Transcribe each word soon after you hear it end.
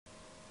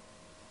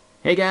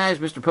Hey guys,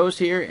 Mr. Post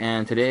here,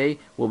 and today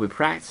we'll be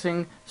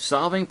practicing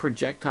solving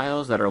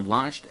projectiles that are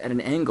launched at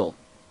an angle.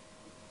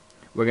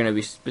 We're going to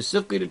be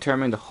specifically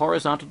determining the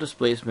horizontal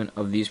displacement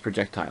of these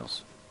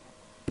projectiles.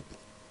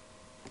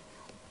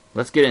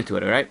 Let's get into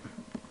it, alright?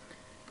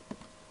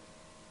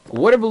 A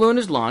water balloon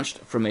is launched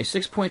from a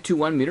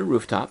 6.21 meter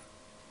rooftop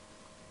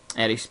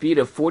at a speed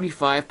of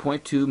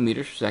 45.2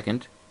 meters per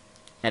second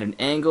at an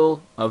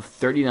angle of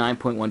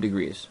 39.1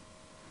 degrees.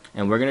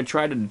 And we're going to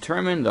try to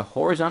determine the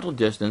horizontal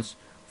distance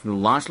from the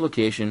launch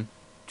location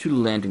to the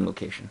landing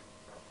location.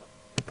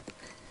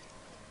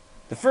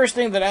 The first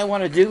thing that I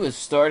want to do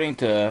is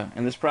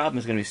and this problem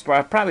is going to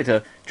be probably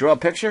to draw a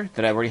picture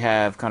that I already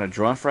have kind of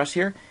drawn for us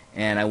here,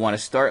 and I want to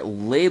start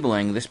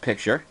labeling this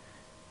picture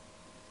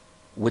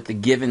with the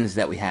givens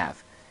that we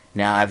have.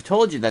 Now, I've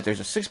told you that there's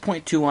a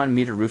 6.21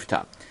 meter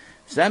rooftop,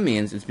 so that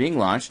means it's being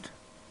launched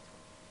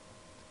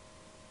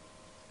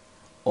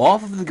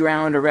off of the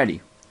ground already,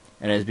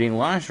 and it is being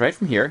launched right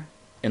from here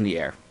in the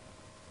air.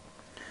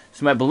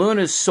 So my balloon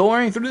is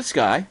soaring through the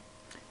sky,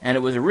 and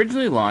it was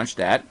originally launched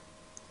at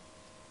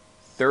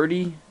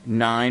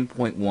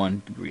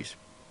 39.1 degrees.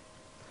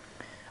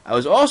 I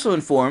was also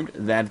informed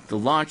that the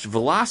launch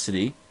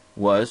velocity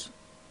was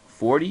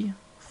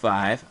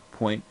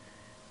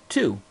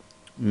 45.2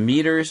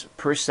 meters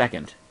per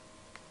second.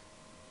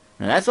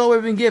 Now that's all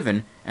we've been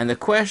given, and the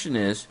question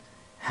is,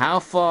 how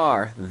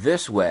far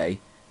this way,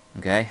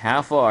 okay,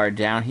 how far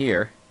down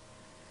here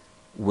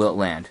will it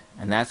land?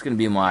 And that's going to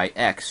be my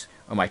x,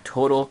 or my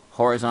total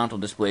horizontal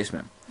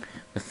displacement.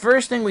 The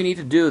first thing we need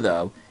to do,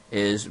 though,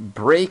 is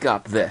break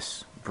up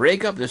this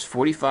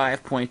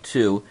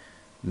 45.2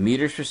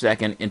 meters per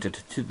second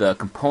into the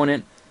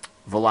component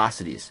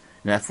velocities.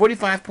 Now,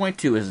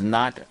 45.2 is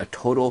not a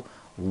total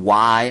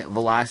y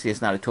velocity.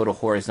 It's not a total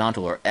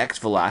horizontal or x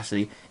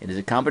velocity. It is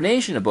a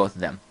combination of both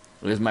of them.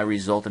 It is my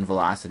resultant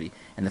velocity.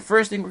 And the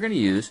first thing we're going to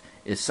use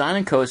is sine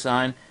and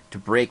cosine to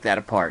break that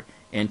apart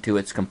into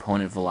its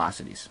component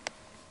velocities.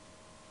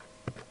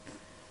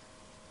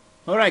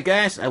 Alright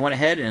guys, I went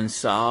ahead and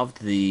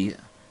solved the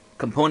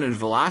component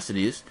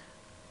velocities.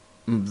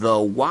 The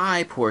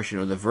y portion,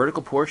 or the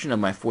vertical portion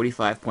of my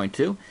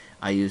 45.2,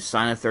 I used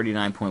sine of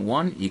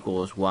 39.1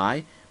 equals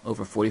y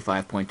over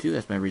 45.2.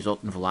 That's my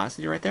resultant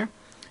velocity right there.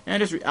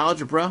 And just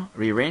algebra,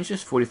 rearrange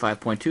this.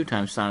 45.2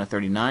 times sine of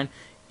 39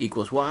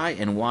 equals y,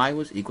 and y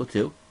was equal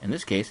to, in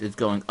this case, it's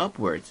going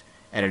upwards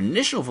at an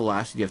initial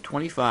velocity of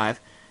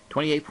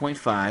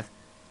 28.5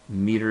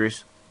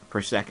 meters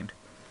per second.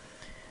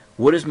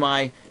 What is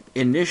my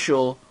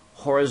initial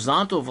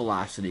horizontal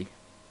velocity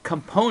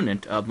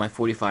component of my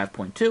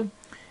 45.2?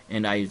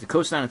 And I use the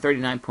cosine of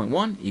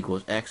 39.1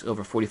 equals x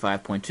over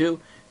 45.2,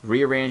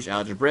 rearranged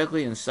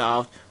algebraically and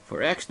solved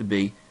for x to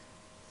be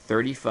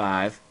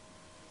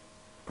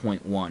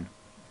 35.1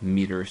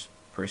 meters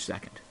per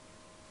second.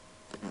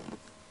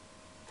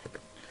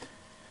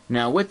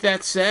 Now, with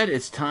that said,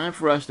 it's time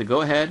for us to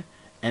go ahead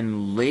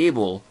and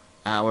label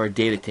our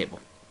data table.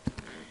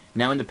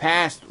 Now, in the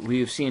past,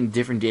 we've seen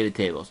different data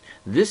tables.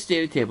 This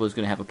data table is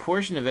going to have a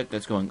portion of it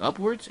that's going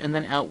upwards and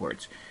then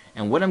outwards.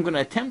 And what I'm going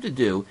to attempt to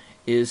do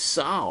is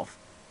solve.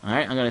 All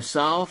right, I'm going to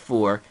solve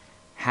for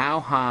how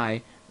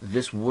high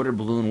this water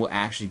balloon will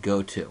actually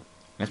go to.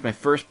 That's my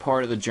first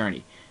part of the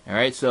journey. All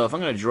right, so if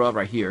I'm going to draw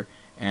right here,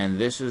 and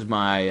this is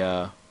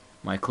my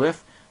my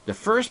cliff, the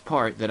first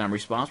part that I'm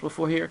responsible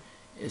for here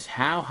is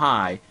how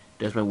high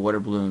does my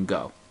water balloon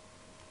go.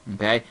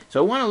 Okay,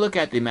 so I want to look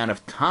at the amount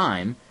of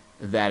time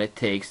that it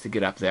takes to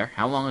get up there.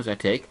 How long does that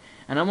take?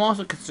 And I'm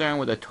also concerned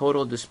with the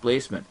total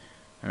displacement.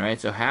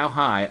 Alright, so how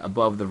high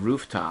above the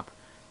rooftop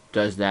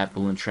does that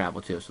balloon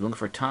travel to? So looking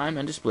for time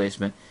and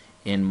displacement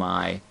in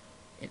my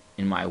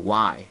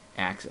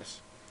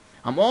y-axis.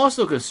 I'm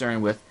also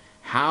concerned with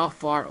how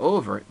far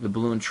over the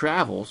balloon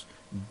travels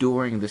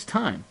during this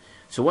time.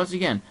 So once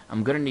again,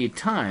 I'm going to need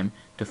time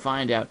to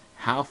find out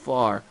how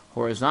far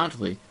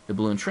horizontally the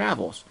balloon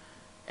travels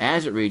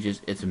as it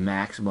reaches its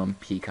maximum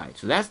peak height.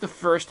 So that's the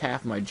first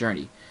half of my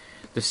journey.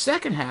 The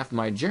second half of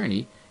my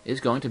journey is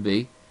going to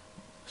be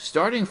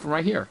starting from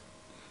right here,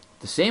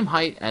 the same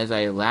height as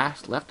I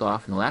last left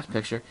off in the last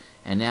picture,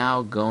 and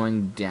now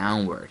going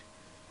downward.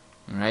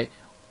 Alright?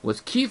 What's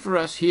key for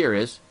us here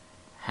is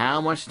how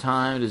much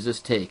time does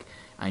this take?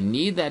 I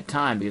need that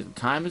time because the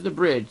time is the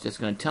bridge that's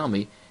going to tell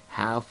me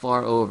how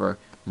far over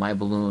my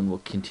balloon will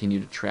continue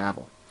to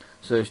travel.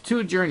 So there's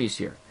two journeys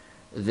here.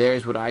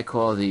 There's what I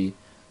call the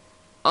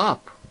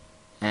up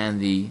and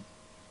the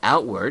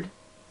outward,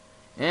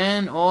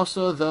 and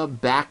also the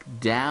back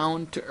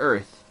down to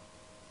earth,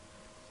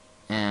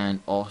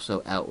 and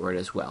also outward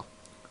as well.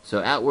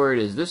 So outward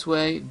is this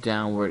way,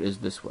 downward is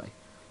this way,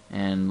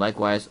 and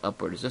likewise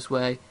upward is this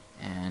way,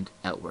 and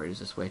outward is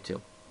this way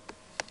too.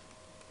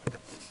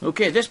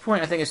 Okay, at this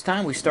point I think it's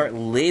time we start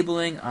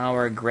labeling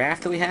our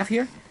graph that we have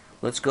here.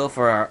 Let's go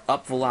for our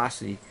up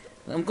velocity.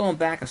 I'm going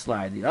back a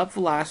slide. The up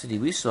velocity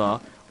we saw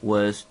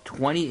was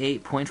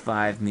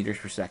 28.5 meters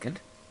per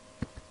second.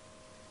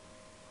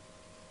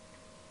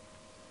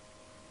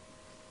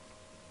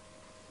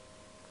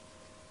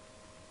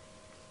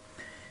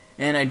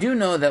 And I do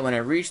know that when I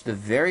reach the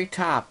very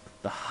top,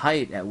 the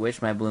height at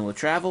which my balloon will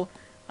travel,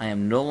 I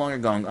am no longer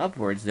going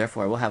upwards,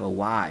 therefore I will have a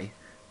y,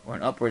 or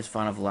an upwards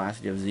final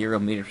velocity of 0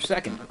 meters per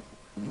second.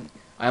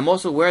 I am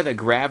also aware that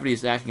gravity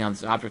is acting on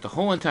this object the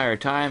whole entire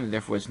time, and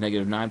therefore it's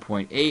negative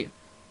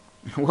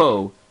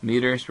 9.8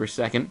 meters per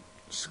second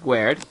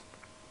squared.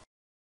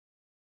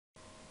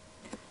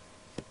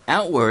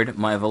 Outward,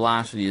 my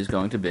velocity is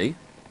going to be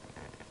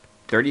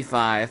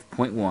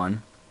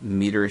 35.1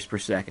 meters per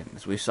second.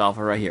 As we solve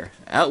for right here.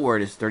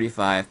 Outward is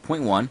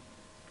 35.1.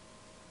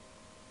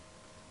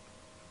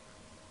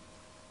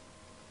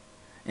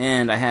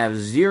 And I have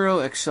 0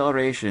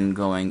 acceleration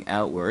going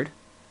outward.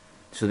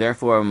 So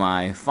therefore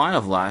my final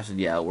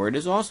velocity outward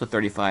is also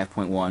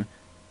 35.1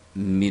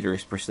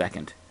 meters per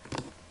second.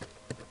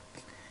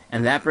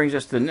 And that brings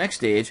us to the next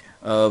stage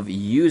of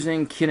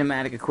using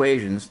kinematic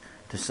equations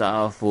to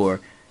solve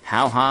for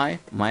how high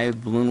my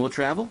balloon will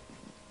travel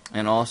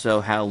and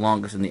also how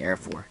long it's in the air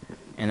for.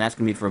 And that's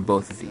going to be for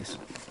both of these.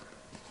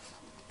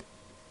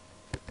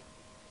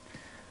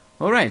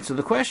 Alright, so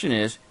the question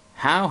is,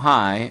 how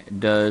high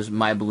does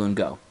my balloon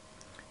go?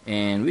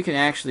 And we can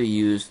actually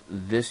use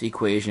this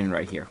equation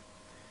right here.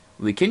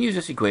 We can use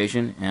this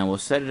equation, and we'll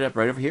set it up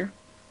right over here.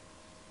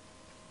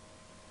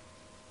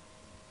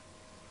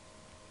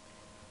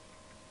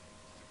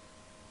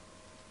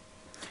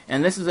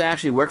 And this has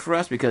actually worked for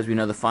us because we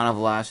know the final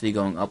velocity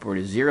going upward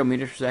is 0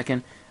 meters per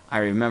second. I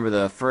remember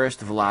the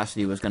first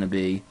velocity was going to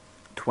be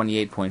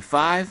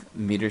 28.5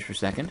 meters per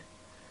second.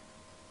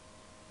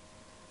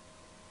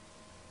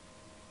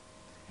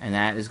 And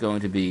that is going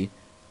to be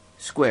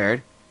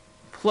squared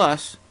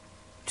plus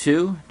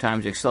 2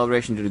 times the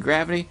acceleration due to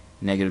gravity,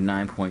 negative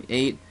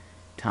 9.8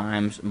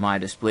 times my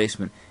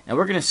displacement. And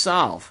we're going to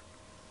solve.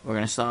 We're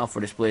going to solve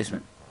for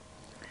displacement.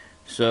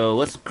 So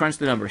let's crunch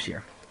the numbers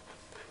here.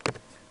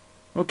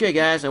 Okay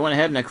guys, I went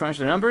ahead and I crunched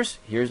the numbers.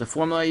 Here's the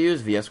formula I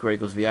used, Vf squared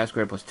equals Vi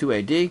squared plus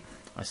 2AD.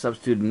 I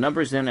substituted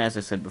numbers in as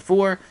I said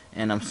before,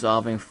 and I'm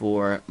solving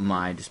for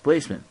my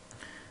displacement.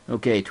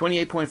 Okay,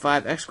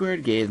 28.5 x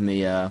squared gave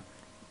me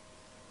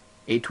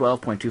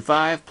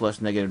 812.25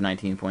 plus negative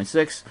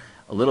 19.6.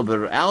 A little bit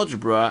of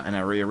algebra, and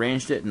I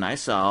rearranged it, and I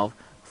solved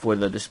for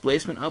the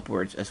displacement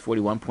upwards as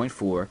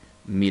 41.4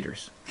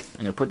 meters. I'm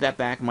going to put that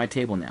back in my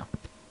table now.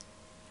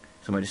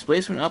 So my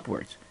displacement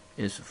upwards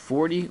is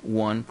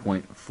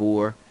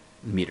 41.4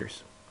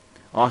 meters.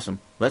 Awesome.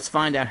 Let's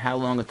find out how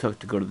long it took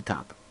to go to the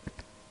top.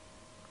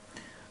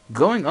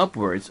 Going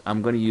upwards,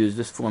 I'm going to use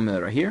this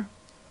formula right here.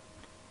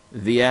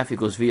 Vf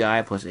equals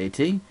Vi plus At.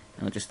 And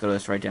let's just throw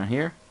this right down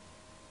here.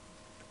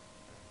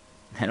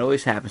 That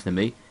always happens to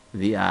me.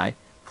 Vi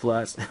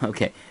plus,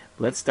 okay,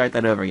 let's start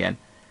that over again.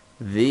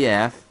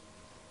 Vf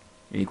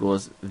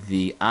equals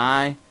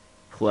Vi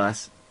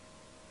plus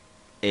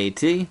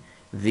At.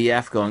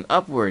 Vf going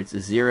upwards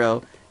is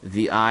 0.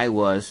 Vi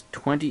was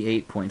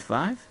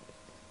 28.5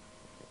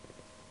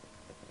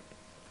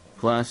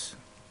 plus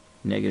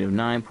negative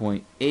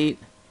 9.8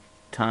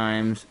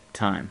 times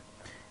time.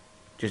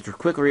 Just a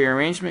quick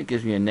rearrangement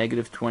gives me a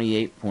negative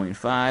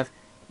 28.5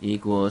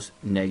 equals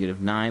negative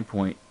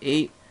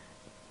 9.8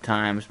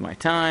 times my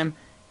time.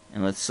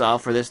 And let's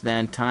solve for this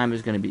then. Time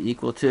is going to be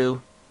equal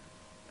to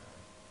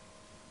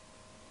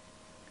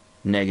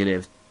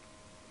negative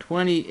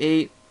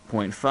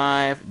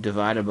 28.5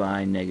 divided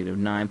by negative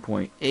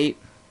 9.8.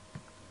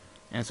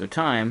 And so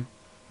time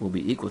will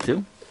be equal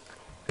to,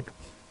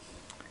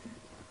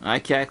 I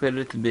calculated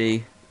it to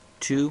be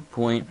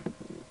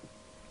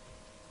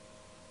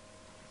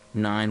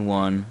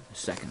 2.91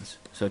 seconds.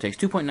 So it takes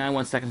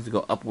 2.91 seconds to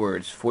go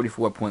upwards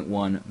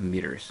 44.1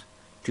 meters.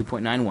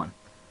 2.91.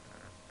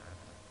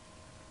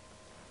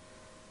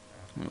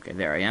 Okay,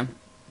 there I am.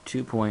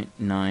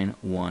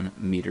 2.91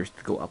 meters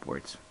to go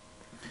upwards.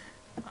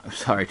 I'm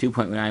sorry,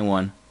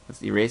 2.91.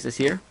 Let's erase this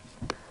here.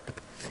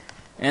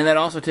 And that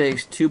also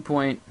takes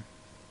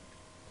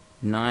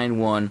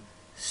 2.91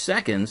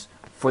 seconds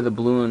for the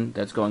balloon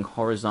that's going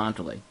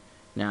horizontally.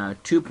 Now,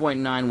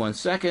 2.91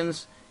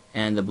 seconds,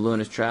 and the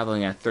balloon is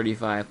traveling at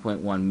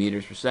 35.1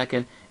 meters per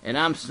second, and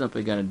I'm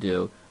simply going to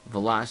do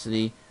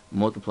velocity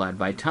multiplied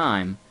by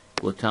time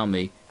will tell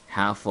me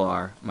how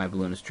far my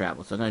balloon has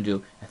traveled. So I'm going to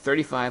do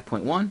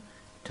 35.1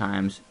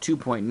 times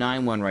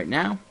 2.91 right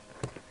now,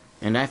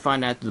 and I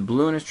find out that the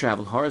balloon has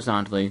traveled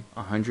horizontally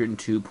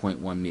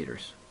 102.1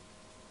 meters.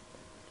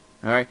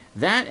 Alright,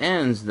 that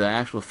ends the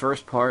actual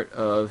first part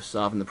of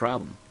solving the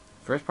problem.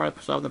 First part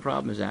of solving the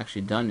problem is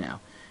actually done now.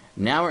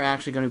 Now we're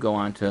actually going to go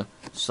on to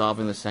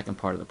solving the second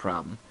part of the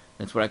problem.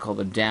 That's what I call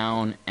the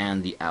down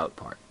and the out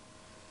part.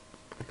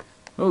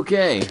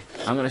 Okay,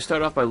 I'm going to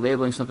start off by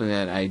labeling something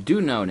that I do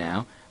know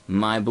now.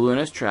 My balloon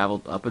has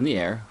traveled up in the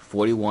air,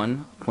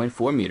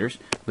 41.4 meters,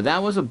 but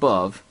that was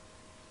above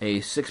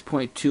a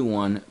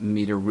 6.21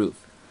 meter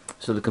roof.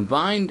 So the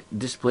combined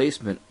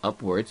displacement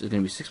upwards is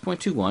going to be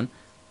 6.21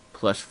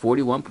 plus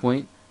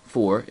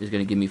 41.4 is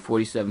going to give me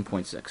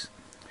 47.6.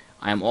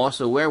 I am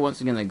also aware, once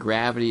again, that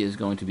gravity is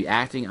going to be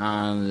acting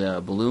on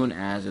the balloon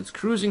as it's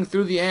cruising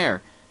through the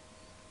air.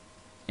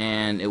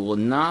 And it will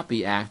not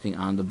be acting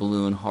on the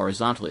balloon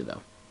horizontally,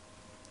 though.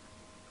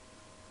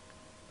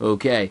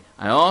 Okay,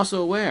 I'm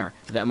also aware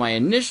that my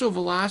initial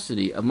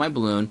velocity of my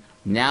balloon,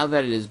 now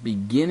that it is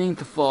beginning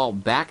to fall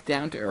back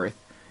down to Earth,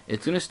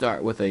 it's going to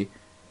start with a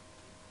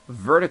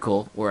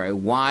vertical or a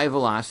y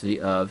velocity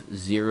of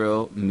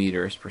 0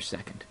 meters per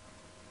second.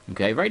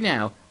 Okay, right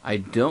now I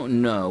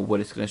don't know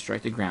what it's going to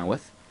strike the ground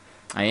with.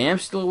 I am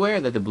still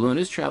aware that the balloon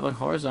is traveling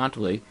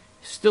horizontally,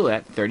 still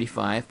at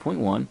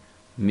 35.1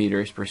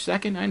 meters per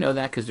second. I know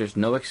that because there's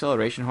no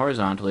acceleration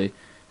horizontally,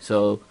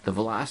 so the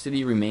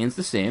velocity remains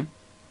the same.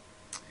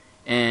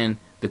 And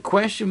the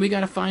question we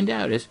got to find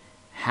out is,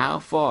 how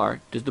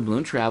far does the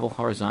balloon travel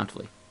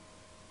horizontally?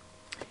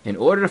 In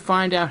order to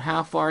find out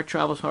how far it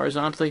travels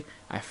horizontally,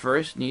 I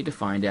first need to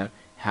find out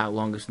how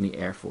long it's in the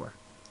air for.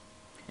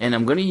 And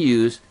I'm going to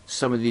use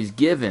some of these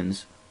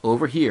givens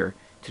over here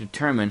to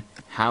determine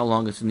how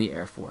long it's in the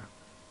air for.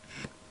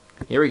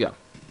 Here we go.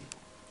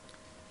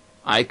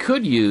 I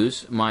could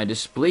use my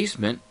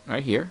displacement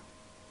right here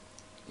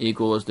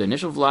equals the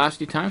initial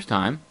velocity times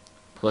time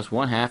plus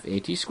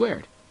 1/2 at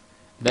squared.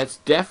 That's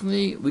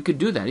definitely, we could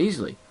do that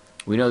easily.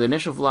 We know the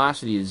initial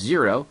velocity is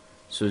 0,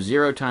 so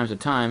 0 times the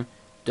time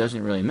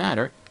doesn't really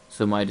matter.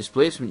 So my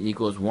displacement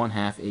equals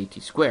 1/2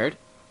 at squared.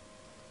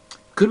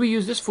 Could we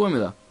use this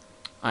formula?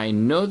 I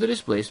know the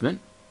displacement,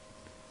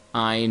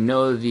 I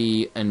know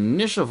the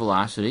initial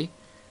velocity,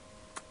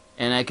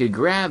 and I could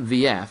grab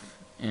VF,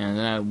 and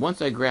then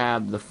once I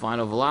grab the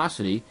final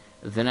velocity,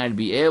 then I'd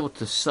be able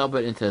to sub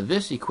it into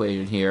this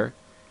equation here,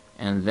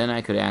 and then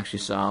I could actually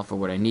solve for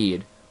what I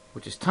need,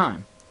 which is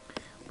time.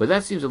 But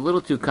that seems a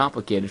little too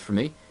complicated for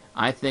me.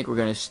 I think we're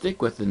going to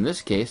stick with, in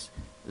this case,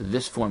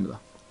 this formula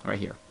right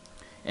here.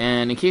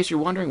 And in case you're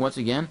wondering, once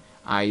again,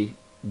 I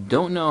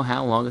don't know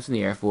how long it's in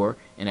the air for,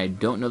 and I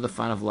don't know the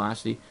final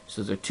velocity,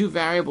 so there are two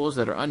variables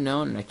that are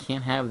unknown, and I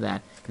can't have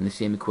that in the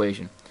same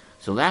equation.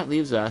 So that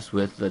leaves us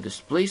with the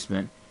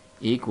displacement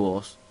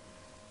equals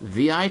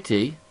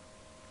VIT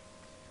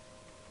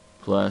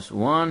plus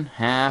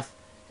 1/2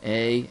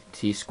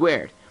 at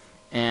squared.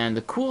 And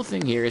the cool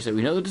thing here is that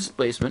we know the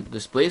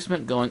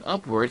displacement going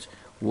upwards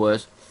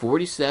was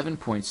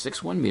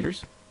 47.61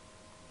 meters.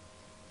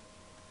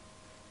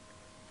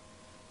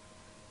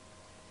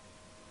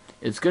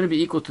 It's going to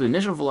be equal to the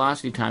initial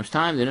velocity times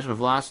time. The initial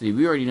velocity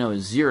we already know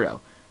is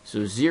 0.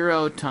 So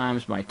 0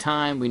 times my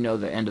time, we know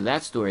the end of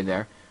that story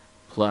there,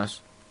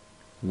 plus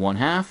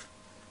 1/2,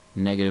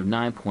 negative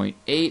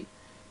 9.8,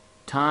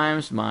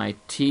 times my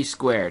t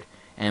squared.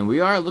 And we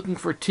are looking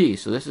for t,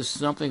 so this is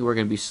something we're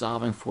going to be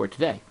solving for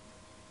today.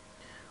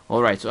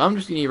 Alright, so I'm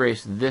just going to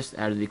erase this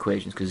out of the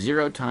equations, because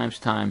 0 times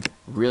time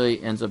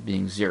really ends up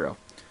being 0.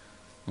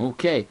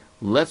 Okay,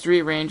 let's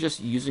rearrange this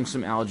using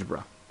some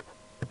algebra.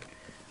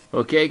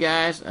 Okay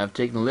guys, I've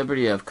taken the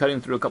liberty of cutting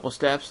through a couple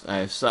steps.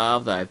 I've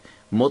solved, I've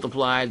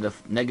multiplied the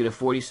negative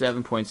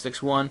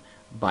 47.61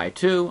 by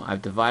 2,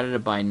 I've divided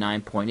it by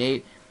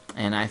 9.8,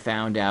 and I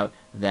found out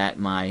that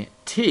my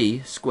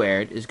t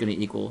squared is going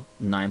to equal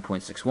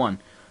 9.61.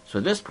 So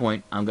at this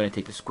point, I'm going to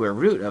take the square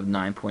root of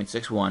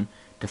 9.61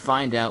 to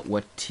find out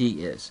what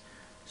t is.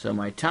 So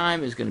my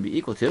time is going to be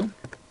equal to,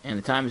 and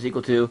the time is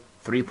equal to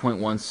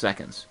 3.1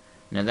 seconds.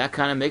 Now that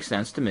kind of makes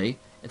sense to me.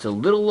 It's a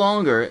little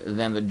longer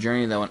than the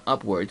journey that went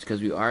upwards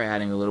because we are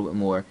adding a little bit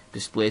more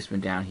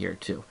displacement down here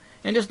too.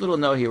 And just a little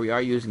note here, we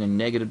are using a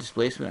negative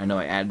displacement. I know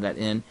I added that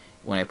in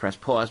when I pressed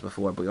pause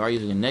before, but we are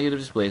using a negative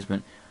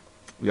displacement.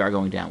 We are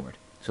going downward.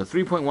 So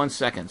 3.1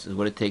 seconds is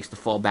what it takes to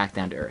fall back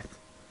down to Earth.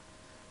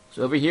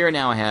 So over here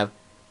now I have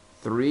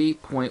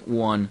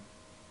 3.1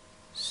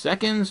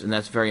 seconds, and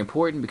that's very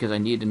important because I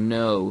need to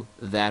know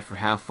that for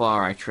how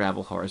far I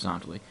travel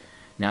horizontally.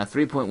 Now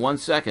 3.1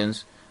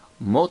 seconds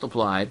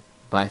multiplied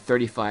by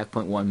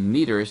 35.1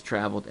 meters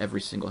traveled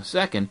every single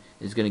second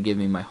is going to give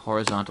me my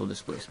horizontal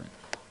displacement.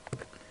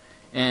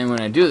 And when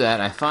I do that,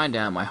 I find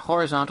out my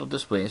horizontal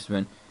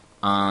displacement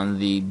on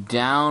the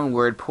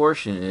downward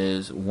portion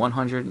is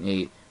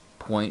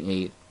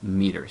 108.8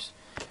 meters.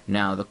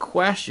 Now the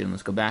question,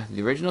 let's go back to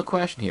the original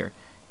question here.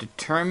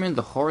 Determine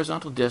the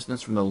horizontal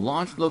distance from the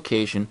launch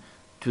location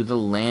to the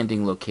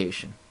landing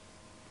location.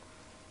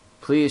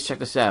 Please check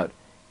this out.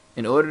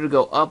 In order to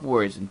go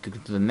upwards and to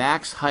the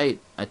max height,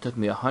 it took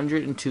me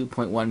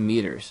 102.1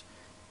 meters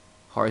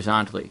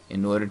horizontally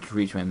in order to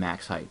reach my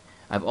max height.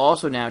 I've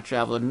also now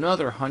traveled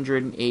another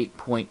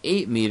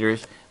 108.8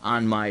 meters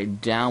on my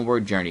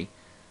downward journey.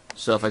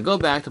 So if I go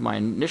back to my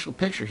initial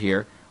picture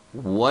here,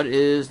 what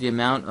is the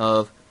amount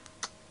of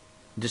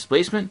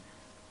displacement?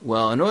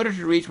 Well, in order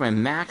to reach my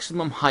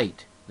maximum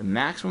height, the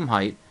maximum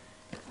height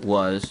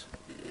was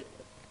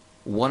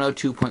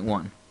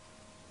 102.1.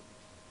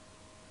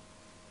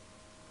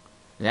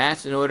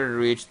 That's in order to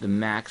reach the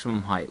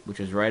maximum height, which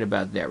is right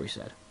about there, we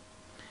said.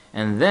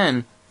 And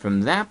then,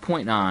 from that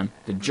point on,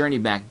 the journey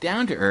back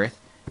down to Earth,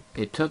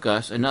 it took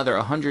us another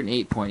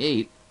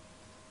 108.8.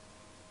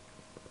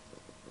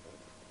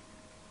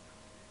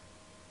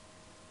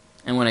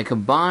 And when I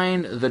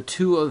combine the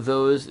two of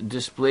those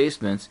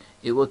displacements,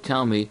 it will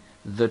tell me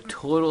the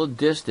total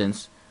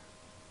distance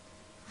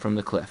from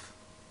the cliff,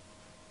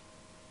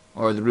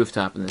 or the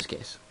rooftop in this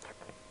case.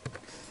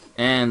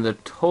 And the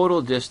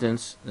total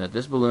distance that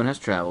this balloon has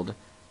traveled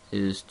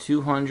is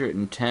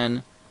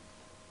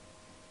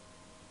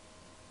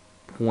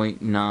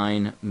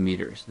 210.9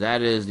 meters.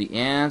 That is the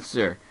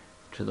answer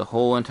to the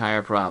whole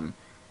entire problem.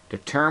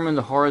 Determine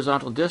the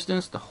horizontal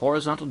distance. The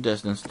horizontal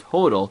distance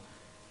total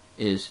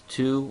is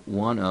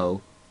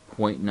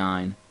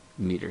 210.9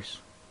 meters.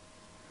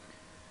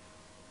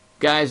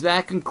 Guys,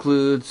 that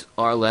concludes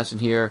our lesson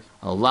here.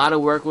 A lot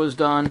of work was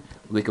done.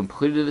 We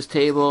completed this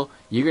table.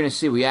 You're going to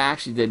see we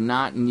actually did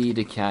not need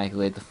to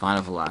calculate the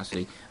final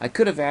velocity. I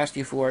could have asked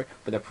you for it,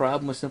 but the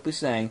problem was simply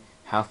saying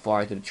how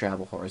far did it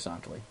travel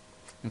horizontally.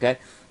 Okay?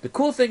 The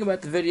cool thing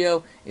about the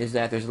video is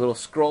that there's a little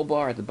scroll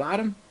bar at the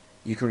bottom.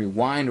 You can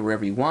rewind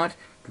wherever you want.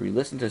 You can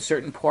re-listen to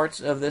certain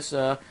parts of this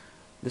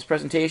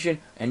presentation,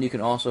 and you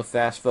can also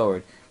fast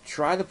forward.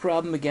 Try the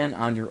problem again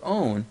on your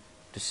own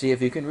to see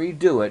if you can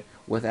redo it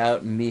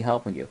without me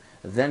helping you.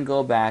 Then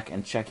go back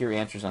and check your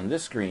answers on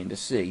this screen to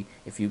see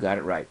if you got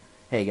it right.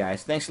 Hey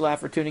guys, thanks a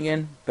lot for tuning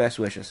in. Best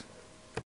wishes.